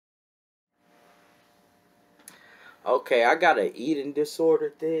Okay, I got an eating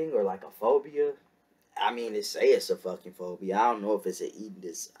disorder thing or like a phobia. I mean, it say it's a fucking phobia. I don't know if it's an eating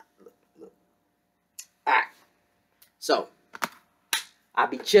dis. Look. Alright, so I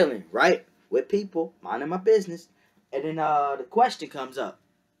be chilling, right? With people, minding my business. And then the question comes up.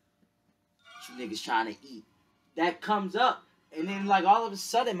 You niggas trying to eat. That comes up. And then like all of a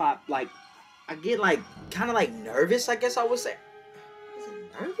sudden I get like kinda like nervous, I guess I would say. Is it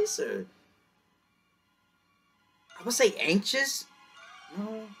nervous or I would say anxious?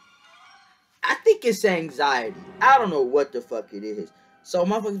 No. I think it's anxiety. I don't know what the fuck it is. So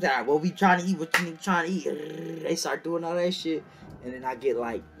motherfuckers like, well, we trying to eat what you trying to eat. They start doing all that shit. And then I get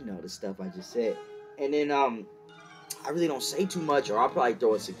like, the stuff I just said. And then I really don't say too much, or I'll probably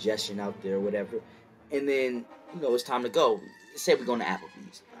throw a suggestion out there or whatever. And then, it's time to go. Say we're going to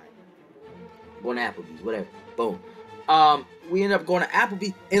Applebee's. All right. Going to Applebee's, whatever. Boom. We end up going to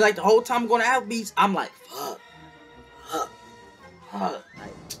Applebee's. And like the whole time I'm going to Applebee's, I'm like, fuck. Like,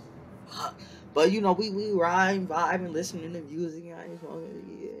 fuck. But we ride, vibe, and listening to music. And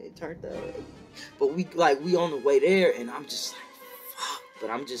it turned up. But we on the way there, and I'm just like, fuck. But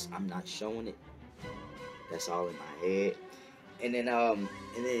I'm not showing it. That's all in my head. And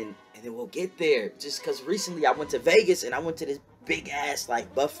then we'll get there. Just because recently I went to Vegas and I went to this big ass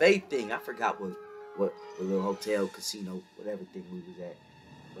like buffet thing. I forgot what little hotel, casino, whatever thing we was at.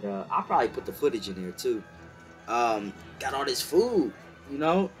 But I'll probably put the footage in there too. Got all this food,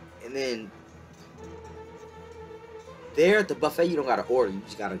 and then there at the buffet you don't gotta order. You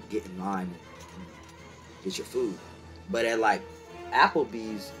just gotta get in line and get your food. But at like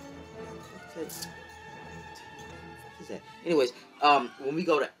Applebee's, anyways, when we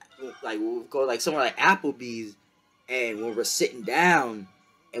go to somewhere like Applebee's, and when we're sitting down,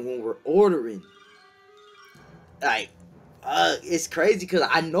 and when we're ordering, it's crazy because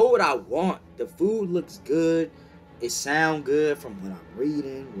I know what I want. The food looks good, it sounds good from what I'm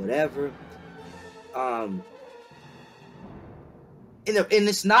reading, whatever. And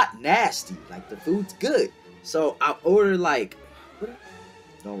it's not nasty. Like the food's good. So I ordered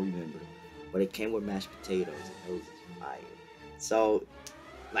don't remember, but it came with mashed potatoes and those is fire. So,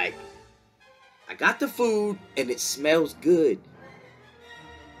 I got the food and it smells good,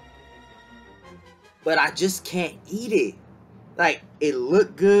 but I just can't eat it. Like it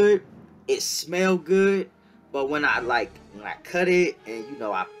looked good, it smelled good, but when I cut it and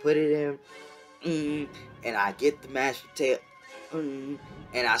I put it in, and I get the mashed potato, and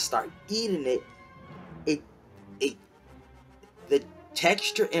I start eating it, the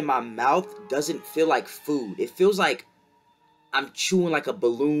texture in my mouth doesn't feel like food. It feels like I'm chewing like a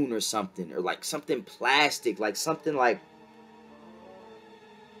balloon or something, or like something plastic, like something like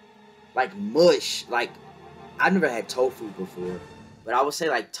mush. Like I've never had tofu before, but I would say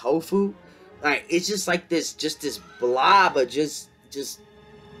like tofu, like it's just like this blob of just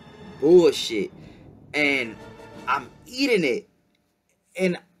bullshit, and I'm eating it,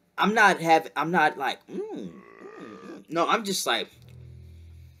 and I'm not like no, I'm just like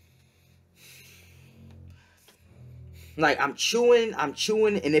I'm chewing,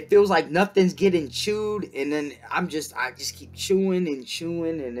 and it feels like nothing's getting chewed, and then I just keep chewing,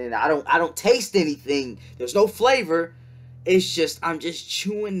 and then I don't taste anything. There's no flavor. It's just I'm just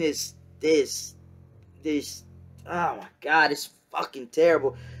chewing this. Oh my god, it's fucking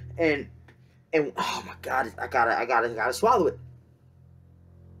terrible, and oh my god, I gotta swallow it.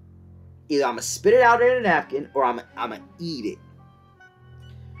 Either I'm gonna spit it out in a napkin, or I'm gonna eat it.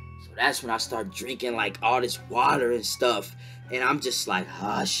 So that's when I start drinking like all this water and stuff, and I'm just like,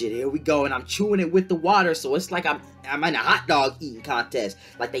 ah, shit, here we go, and I'm chewing it with the water, so it's like I'm in a hot dog eating contest.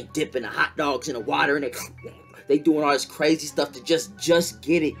 Like they dipping the hot dogs in the water, and they doing all this crazy stuff to just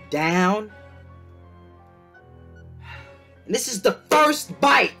get it down. And this is the first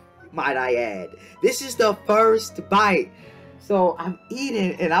bite, might I add. This is the first bite. So I'm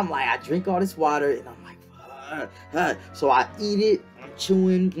eating, and I'm like, I drink all this water, and I'm like, so I eat it. I'm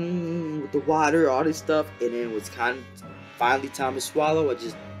chewing with the water, all this stuff, and then it was finally time to swallow. I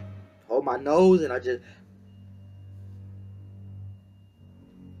just hold my nose, and I just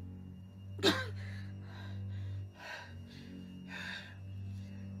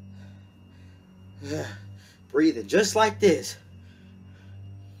breathing just like this.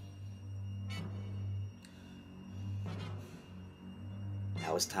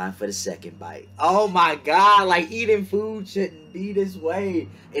 Now it's time for the second bite. Oh my god, like eating food shouldn't be this way.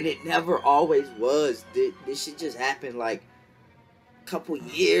 And it never always was. This shit just happened like a couple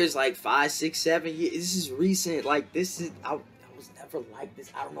years, like 5, 6, 7 years. This is recent. Like I was never like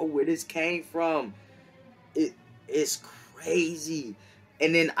this. I don't know where this came from. It's crazy.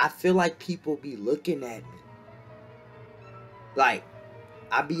 And then I feel like people be looking at me. Like,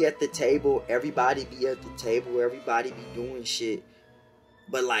 I be at the table, everybody be at the table, everybody be doing shit.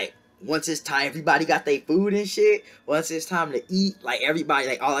 But like, once it's time, everybody got their food and shit. Once it's time to eat, like everybody,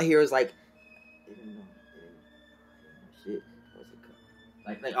 like all I hear is like, shit.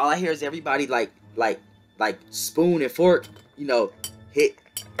 Like all I hear is everybody like spoon and fork, you know, hit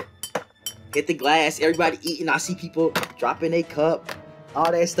the glass. Everybody eating. I see people dropping a cup,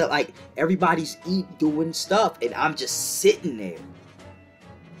 all that stuff. Like everybody's doing stuff, and I'm just sitting there,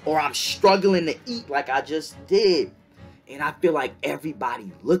 or I'm struggling to eat like I just did, and I feel like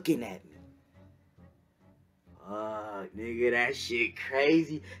everybody looking at me. Nigga, that shit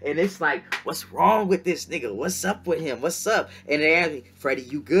crazy. And it's like, what's wrong with this nigga? What's up with him? What's up? And they ask me, Freddie,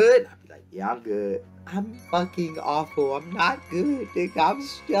 you good? I be like, yeah, I'm good. I'm fucking awful. I'm not good, nigga. I'm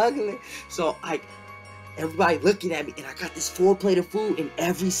struggling. So, like, everybody looking at me, and I got this full plate of food, and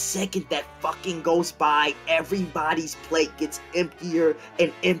every second that fucking goes by, everybody's plate gets emptier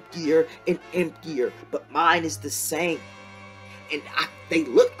and emptier and emptier. But mine is the same. And I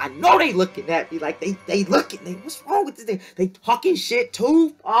know they looking at me like they looking. What's wrong with this thing? They talking shit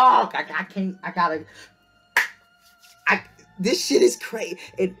too. Oh, I can't. This shit is crazy,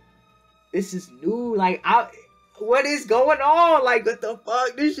 and this is new. Like, what is going on? Like, what the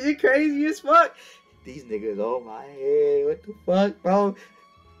fuck? This shit crazy as fuck. These niggas on my head. What the fuck, bro?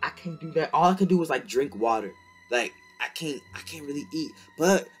 I can't do that. All I can do is like drink water. Like, I can't really eat.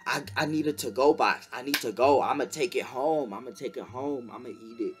 But I need a to-go box. I need to go. I'ma take it home. I'ma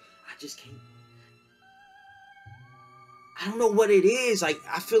eat it. I just can't. I don't know what it is. Like,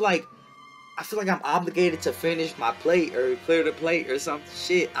 I feel like I'm obligated to finish my plate or clear the plate or some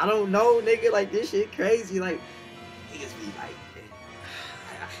shit. I don't know, nigga. Like, this shit crazy. Like, niggas be like,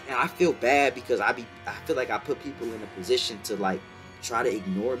 and I feel bad because I feel like I put people in a position to like try to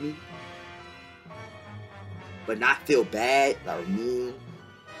ignore me, but not feel bad or mean,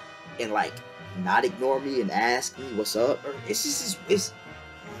 and like not ignore me and ask me what's up. Or it's just this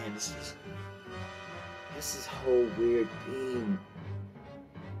whole weird thing.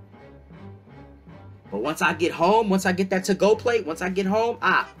 But once I get home, once I get that to-go plate, once I get home,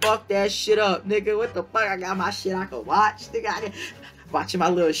 I fuck that shit up, nigga. What the fuck? I got my shit I can watch, nigga. I can watching my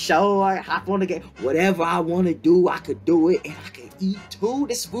little show, I hop on the game. Whatever I want to do, I could do it, and I can eat too.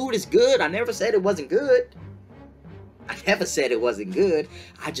 This food is good. I never said it wasn't good. I never said it wasn't good.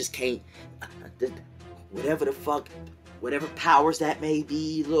 I just can't. Whatever the fuck, whatever powers that may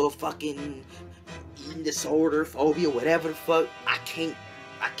be, little fucking eating disorder, phobia, whatever the fuck, I can't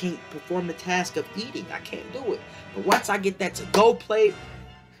perform the task of eating. I can't do it. But once I get that to-go plate,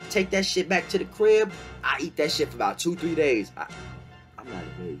 take that shit back to the crib, I eat that shit for about 2-3 days. I'm not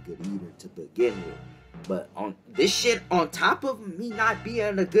a very good eater to begin with. But on this shit, on top of me not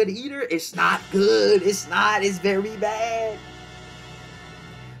being a good eater, it's not good. It's not. It's very bad.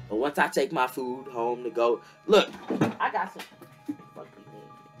 But once I take my food home to go, look, I got some.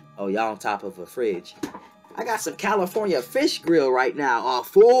 Oh, y'all on top of a fridge. I got some California fish grill right now. A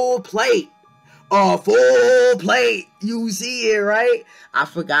full plate. A full plate. You see it, right? I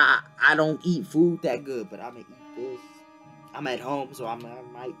forgot I don't eat food that good, but I'm gonna eat this. I'm at home, so I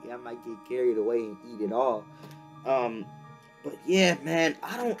might get carried away and eat it all. But yeah, man,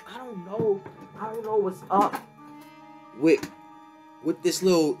 I don't know what's up with this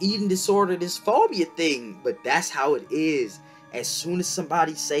little eating disorder, this phobia thing. But that's how it is. As soon as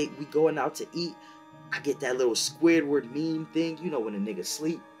somebody say we going out to eat, I get that little Squidward meme thing. You know when a nigga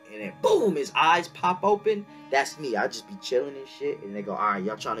sleep and then boom, his eyes pop open. That's me. I just be chilling and shit, and they go, all right,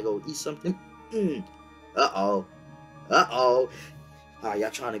 y'all trying to go eat something? Uh-oh. Y'all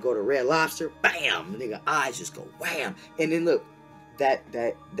trying to go to Red Lobster? Bam! Nigga, eyes just go wham. And then look, that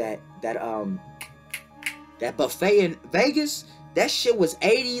buffet in Vegas, that shit was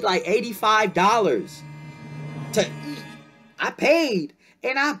 $85 to eat. I paid,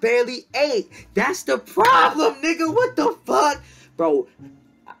 and I barely ate. That's the problem, nigga. What the fuck? Bro,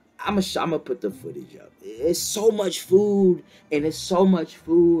 I'm gonna put the footage up. It's so much food, and it's all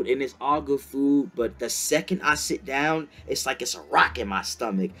good food, but the second I sit down, it's like it's a rock in my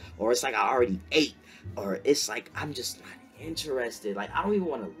stomach, or it's like I already ate, or it's like I'm just not interested. Like, I don't even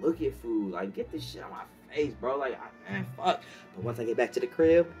want to look at food. Like, get this shit on my face, bro. Like, man, fuck. But once I get back to the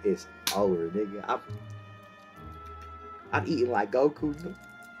crib, it's over, nigga. I'm eating like Goku.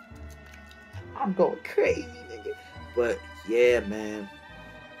 I'm going crazy, nigga. But yeah, man.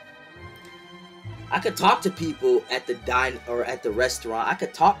 I could talk to people at the dine or at the restaurant. I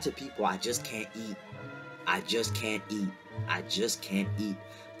could talk to people. I just can't eat. I just can't eat.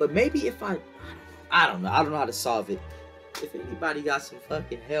 But maybe if I don't know how to solve it. If anybody got some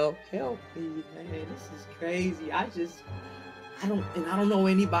fucking help me, man. This is crazy. I don't know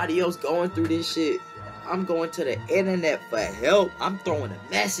anybody else going through this shit. I'm going to the internet for help. I'm throwing a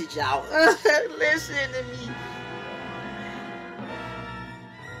message out. Listen to me.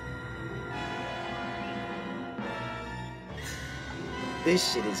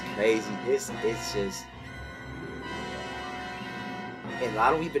 This shit is crazy. It's just, and I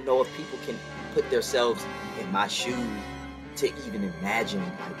don't even know if people can put themselves in my shoes to even imagine,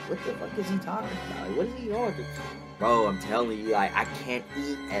 like, what the fuck is he talking about? Like, what is he going through? Bro, I'm telling you, like, I can't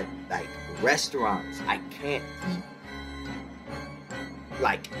eat at, like, restaurants. I can't eat,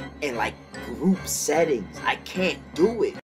 like, in, like, group settings. I can't do it.